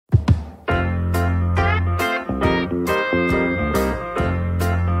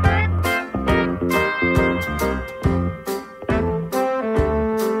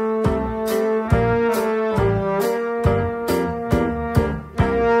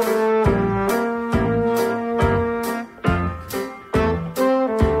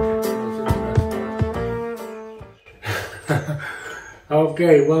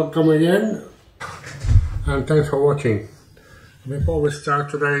Okay, welcome again and thanks for watching. Before we start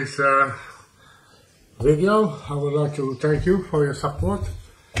today's video, I would like to thank you for your support,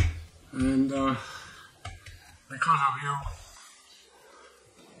 and because of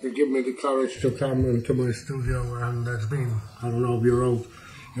you give me the courage to come into my studio. And there's been, I don't know if you wrote,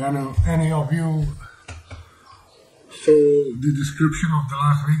 any of you saw the description of the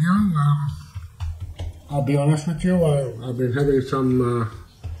last video. I'll be honest with you, I've been having some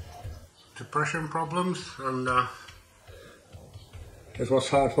depression problems, and it was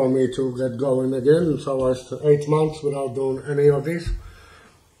hard for me to get going again, so I was 8 months without doing any of this.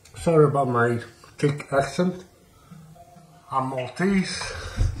 Sorry about my thick accent. I'm Maltese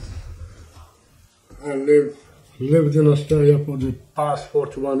and lived in Australia for the past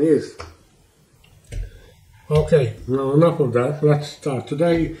 41 years. Okay, now enough of that, let's start.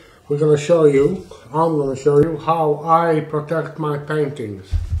 Today I'm going to show you how I protect my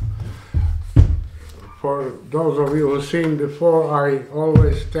paintings. For those of you who've seen before, I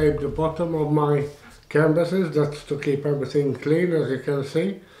always tape the bottom of my canvases. That's to keep everything clean, as you can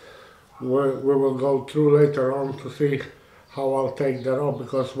see. We will go through later on to see how I'll take that off,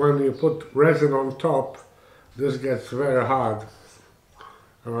 because when you put resin on top, this gets very hard.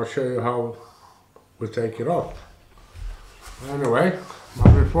 And I'll show you how we take it off. Anyway,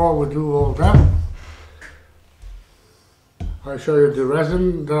 but before we do all that, I'll show you the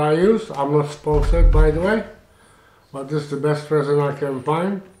resin that I use. I'm not sponsored, by the way, but this is the best resin I can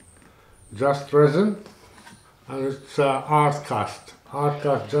find. Just resin, and it's art cast. Art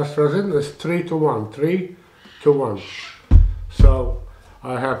cast just resin is 3 to 1, 3 to 1. So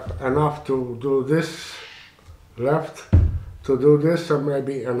I have enough to do this, left to do this, and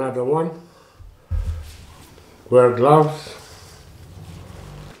maybe another one. Wear gloves.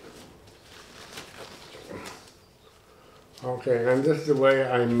 Okay, and this is the way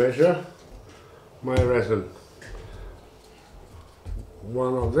I measure my resin.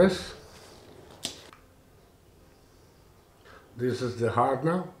 One of this. This is the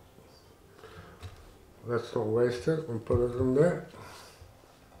hardener. Let's not waste it and put it in there.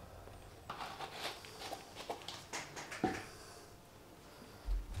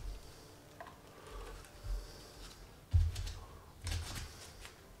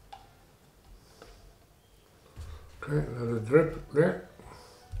 Okay, let it drip there.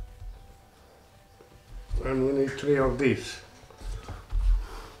 And we need 3 of these.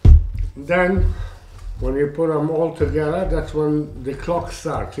 Then, when you put them all together, that's when the clock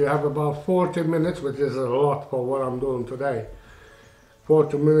starts. You have about 40 minutes, which is a lot for what I'm doing today.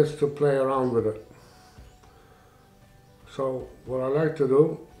 40 minutes to play around with it. So, what I like to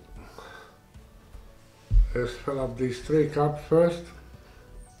do is fill up these 3 cups first.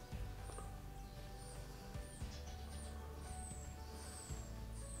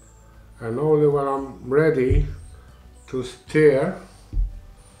 And only when I'm ready to stir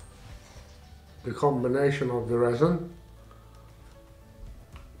the combination of the resin,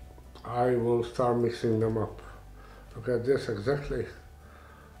 I will start mixing them up. Look at this exactly.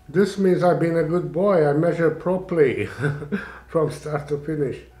 This means I've been a good boy. I measure properly from start to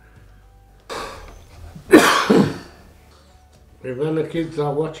finish. If any kids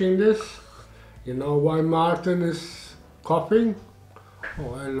are watching this, you know why Martin is coughing?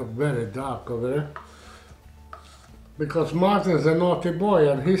 Oh, I look very dark over there. Because Martin's a naughty boy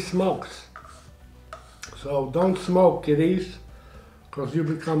and he smokes. So don't smoke, kiddies, because you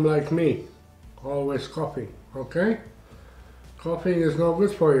become like me, always coughing, okay? Coughing is no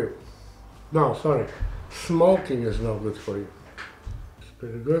good for you. No, sorry, smoking is no good for you. It's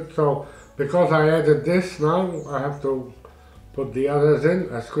pretty good. So, because I added this now, I have to put the others in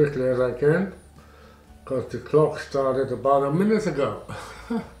as quickly as I can, because the clock started about a minute ago,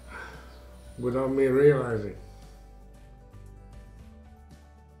 without me realizing.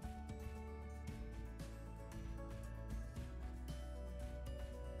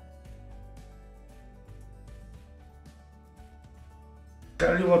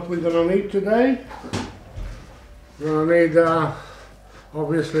 Tell you what we're gonna need today. We're gonna need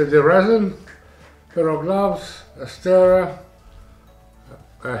obviously the resin, pair of gloves, a stirrer,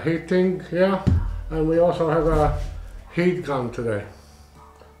 a heating here, and we also have a heat gun today.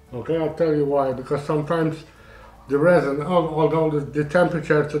 Okay, I'll tell you why. Because sometimes the resin, although the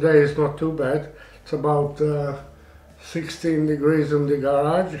temperature today is not too bad, it's about 16 degrees in the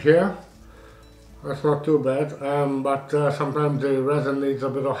garage here. That's not too bad, but sometimes the resin needs a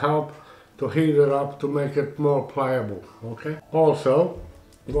bit of help to heat it up to make it more pliable, okay? Also,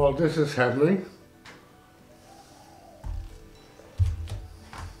 while this is happening,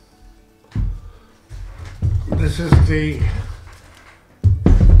 this is the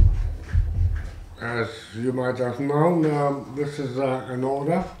As you might have known, this is an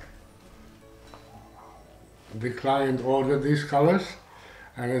order. The client ordered these colors,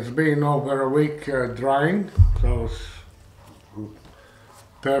 and it's been over a week drying, so it's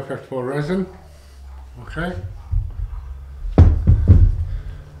perfect for resin. Okay,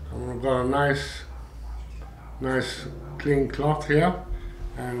 and we've got a nice clean cloth here,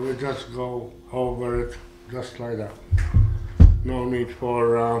 and we just go over it just like that. No need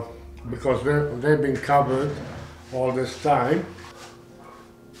for because they've been covered all this time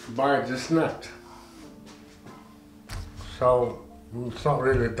by this net, so it's not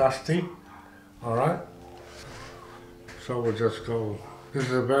really dusty. All right, so we'll just go. This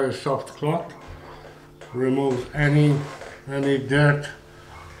is a very soft cloth, removes any dirt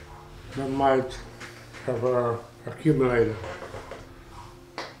that might have accumulated.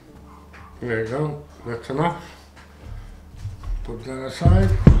 There you go, that's enough. Put that aside.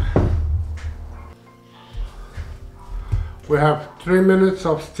 We have 3 minutes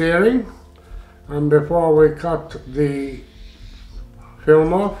of stirring, and before we cut the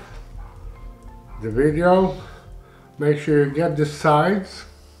film off, the video, make sure you get the sides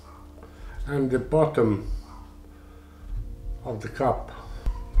and the bottom of the cup.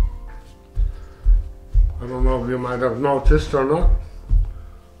 I don't know if you might have noticed or not,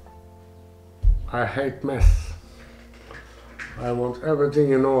 I hate mess. I want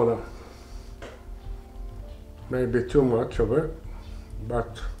everything in order. Maybe too much of it,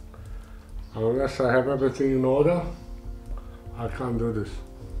 but unless I have everything in order, I can't do this.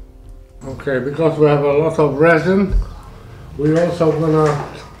 Okay, because we have a lot of resin, we're also gonna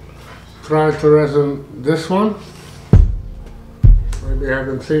try to resin this one. Maybe you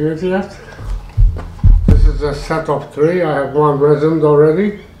haven't seen it yet. This is a set of 3. I have one resined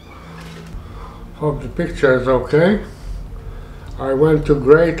already. Hope the picture is okay. I went to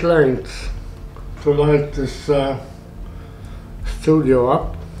great lengths to light this studio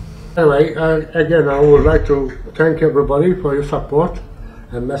up. Anyway, again, I would like to thank everybody for your support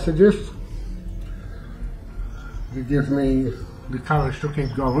and messages. It gives me the courage to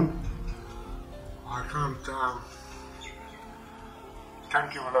keep going. I can't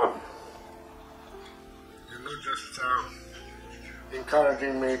thank you enough. You're not just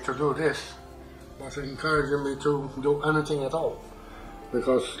encouraging me to do this, but encouraging me to do anything at all.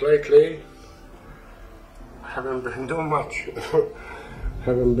 Because lately, I haven't been doing much. I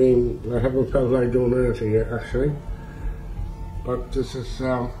haven't felt like doing anything yet, actually. But this is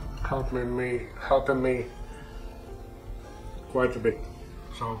helping me quite a bit.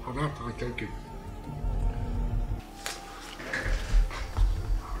 So for that, I thank you.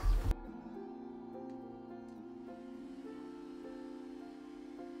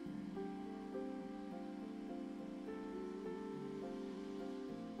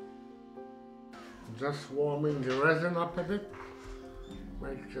 Just warming the resin up a bit,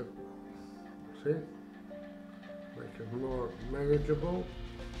 make it, see, make it more manageable.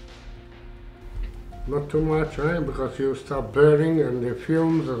 Not too much, right? Because you start burning and the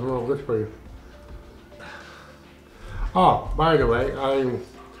fumes is not good for you. Oh, by the way,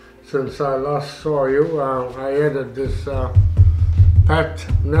 since I last saw you, I added this pet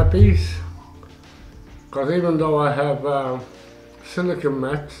nappies, because even though I have silicone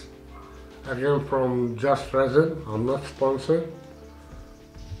mats, again from Just Resin, I'm not sponsored,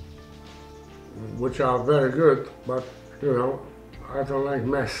 which are very good, but you know, I don't like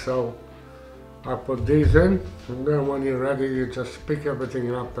mess, so I put these in, and then when you're ready, you just pick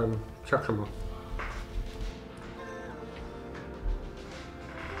everything up and chuck them on.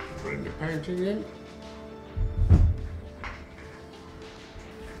 Bring the painting in.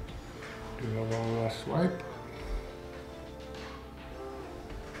 Do one last wipe.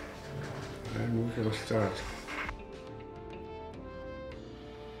 And we're going to start.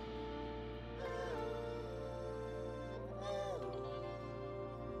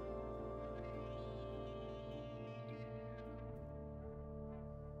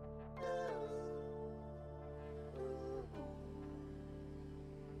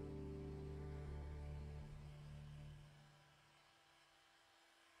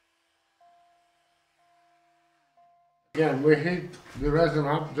 Again, we heat the resin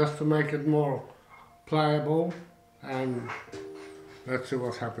up just to make it more pliable, and let's see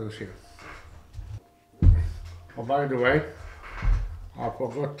what happens here. Oh, by the way, I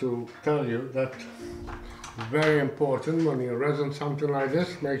forgot to tell you that it's very important when you resin something like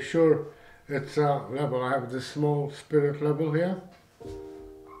this, make sure it's level. I have this small spirit level here,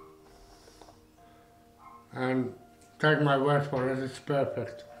 and take my word for it, it's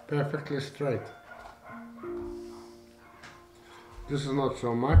perfect, perfectly straight. This is not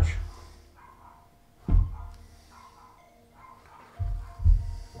so much.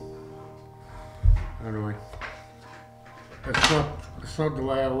 Anyway, it's not the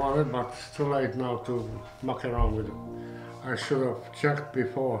way I want it, but it's too late now to muck around with it. I should have checked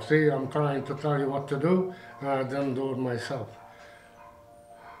before. See, I'm trying to tell you what to do, and I don't do it myself.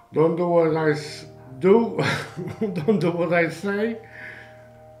 Don't do what I do, don't do what I say,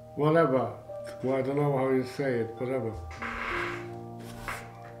 whatever. Well, I don't know how you say it, whatever.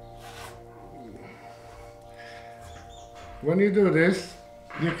 When you do this,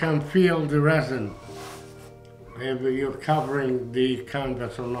 you can feel the resin, if you're covering the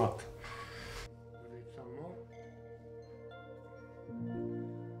canvas or not. We need some more.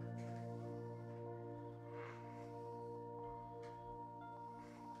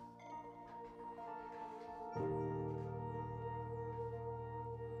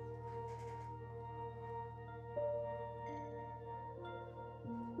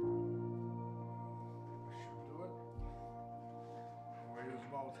 Use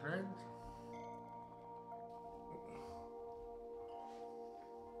both hands.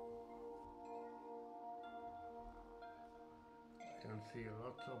 You can see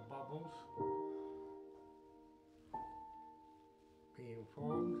lots of bubbles being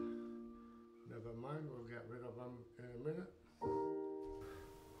formed. Never mind, we'll get rid of them in a minute.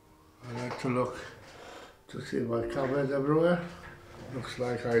 I like to look to see if I covered everywhere. Looks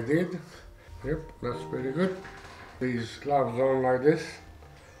like I did. Yep, that's pretty good. These gloves on like this.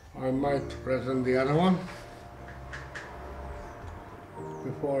 I might resin the other one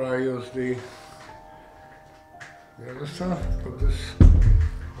before I use the other stuff. Put this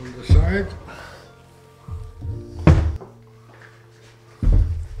on the side.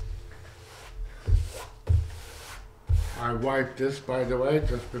 I wiped this, by the way,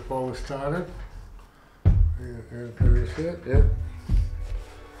 just before we started. Can you see it? Yeah.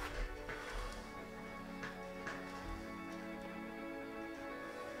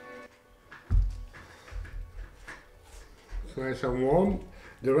 It's nice and warm.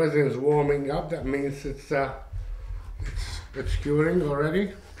 The resin is warming up. That means it's curing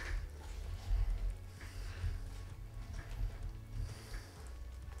already.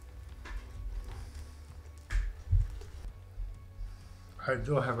 I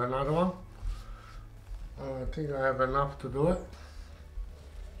do have another one. I think I have enough to do it.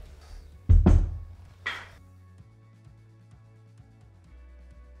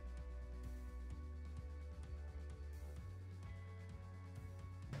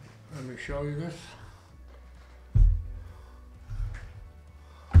 Let me show you this.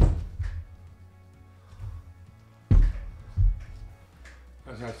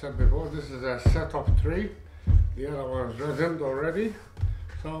 As I said before, this is a set of 3. The other one's resined already.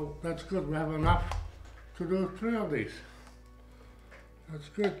 So that's good. We have enough to do 3 of these. That's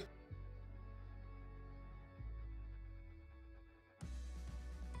good.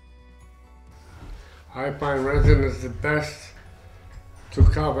 I find resin is the best to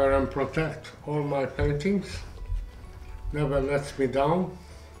cover and protect all my paintings. Never lets me down,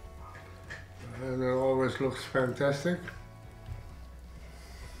 and it always looks fantastic.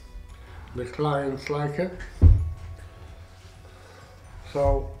 The clients like it,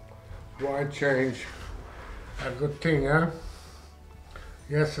 so why change a good thing, eh?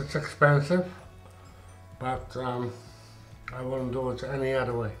 Yes, it's expensive, but I wouldn't do it any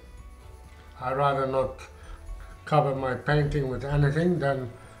other way. I'd rather not cover my painting with anything than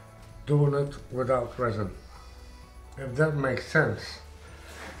doing it without resin. If that makes sense.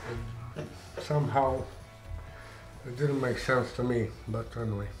 Somehow it didn't make sense to me, but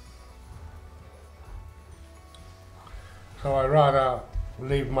anyway. So I'd rather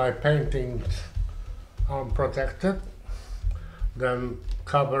leave my paintings unprotected than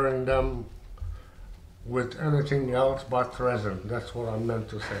covering them with anything else but resin. That's what I meant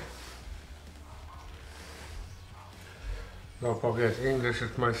to say. Don't forget, English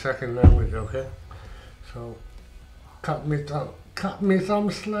is my second language, okay? So cut me some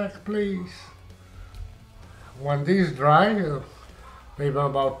slack, please. When these dry, maybe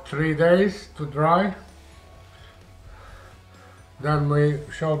about 3 days to dry, then we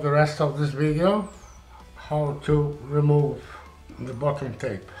show the rest of this video how to remove the bottom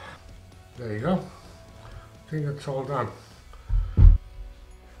tape. There you go. I think it's all done.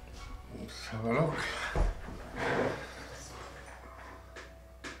 Let's have a look.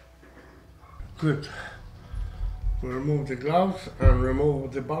 Good. We'll remove the gloves and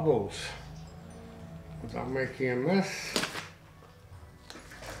remove the bubbles without making a mess.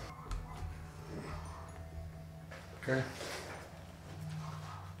 Okay.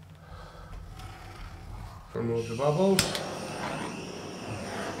 Remove the bubbles.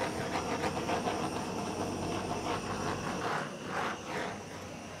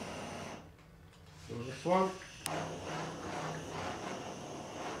 this one.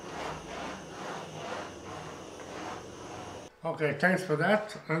 Okay, thanks for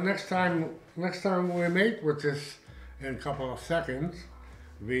that. And next time we meet, which is in a couple of seconds,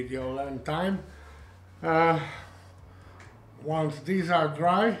 video length time. Once these are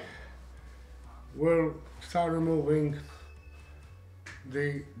dry, we'll start removing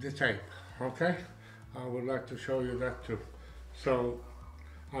the tape. Okay, I would like to show you that too. So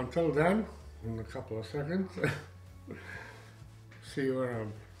until then, in a couple of seconds, see you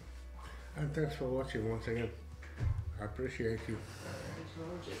around. And thanks for watching once again. I appreciate you.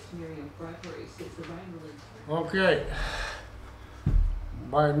 Okay,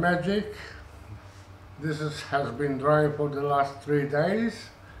 by magic, has been drying for the last 3 days.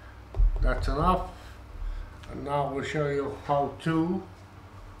 That's enough. And now we'll show you how to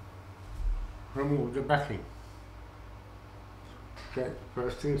remove the backing. Okay,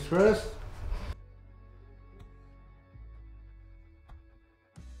 first things first.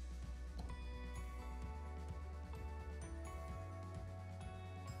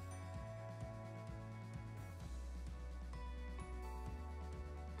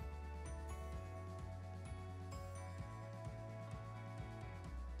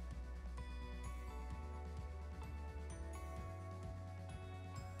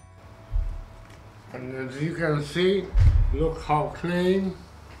 And as you can see, look how clean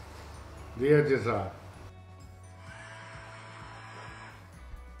the edges are.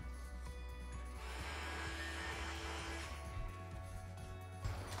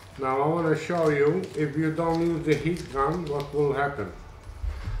 Now I want to show you, if you don't use the heat gun, what will happen.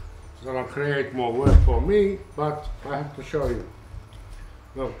 It's going to create more work for me, but I have to show you.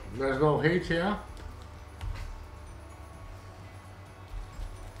 Look, there's no heat here.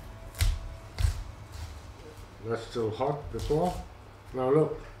 That's still hot before. Now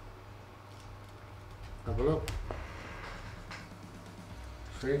look. Have a look.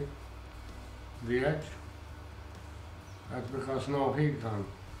 See? The edge? That's because no heat gun.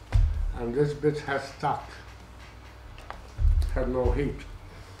 And this bit has stuck. Had no heat.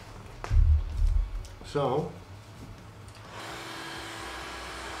 So,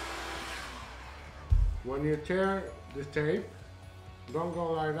 when you tear the tape, don't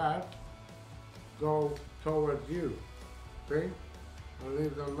go like that. Go towards you, see? And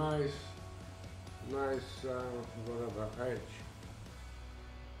leave a nice whatever edge.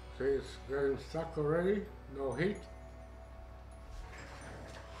 See, it's getting stuck already, no heat.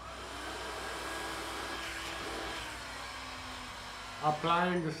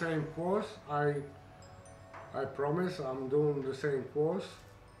 Applying the same force, I promise I'm doing the same force.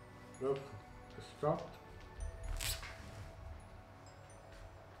 Look, it stopped.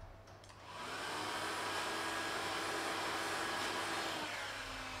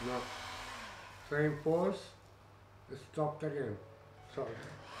 No, same force, it stopped again. Sorry.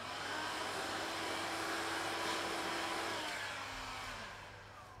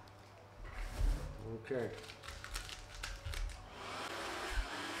 Okay.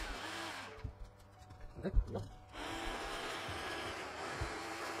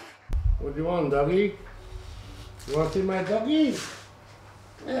 What do you want, doggy? You want to see my doggy?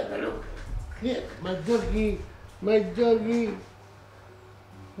 Yeah, look. Here, my doggy, my doggy.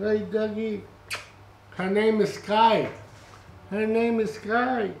 Hey, doggy. Her name is Sky. Her name is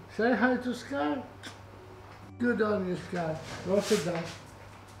Sky. Say hi to Sky. Good on you, Sky. Go sit down.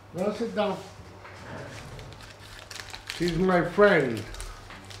 Go sit down. She's my friend.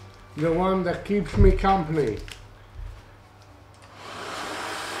 The one that keeps me company.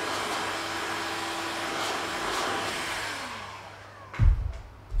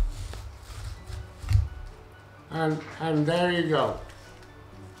 And there you go.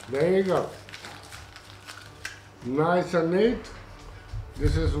 There you go. Nice and neat.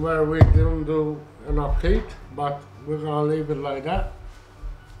 This is where we didn't do enough heat, but we're gonna leave it like that.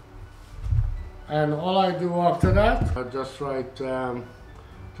 And all I do after that, I just write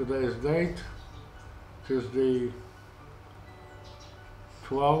today's date, which is the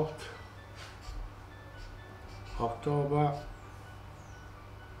 12th October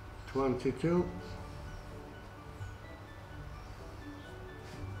 22.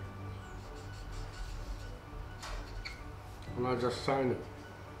 And I just sign it.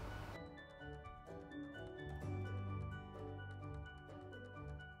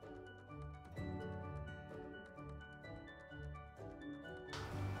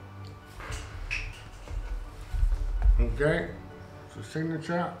 Okay, so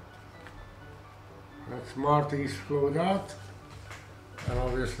signature. That's Marty's fluid out. And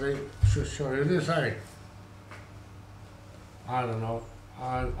obviously, should show you this, eh? I don't know.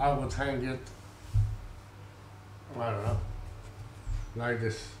 I would hang it I don't know, like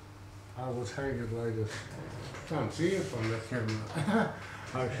this. I was hanging like this. Can't see it from the camera.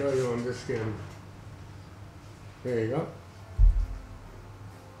 I'll show you on this camera. There you go.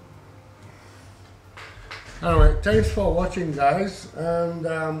 Anyway, thanks for watching, guys, and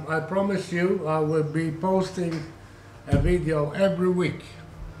I promise you I will be posting a video every week.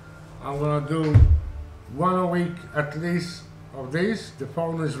 I'm gonna do one a week at least of these. The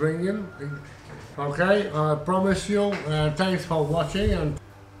phone is ringing. Okay, I promise you. Thanks for watching, and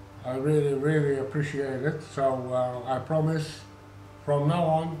I really appreciate it. So I promise from now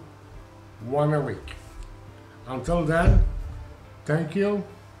on, one a week. Until then, thank you.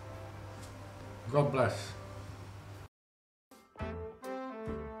 God bless.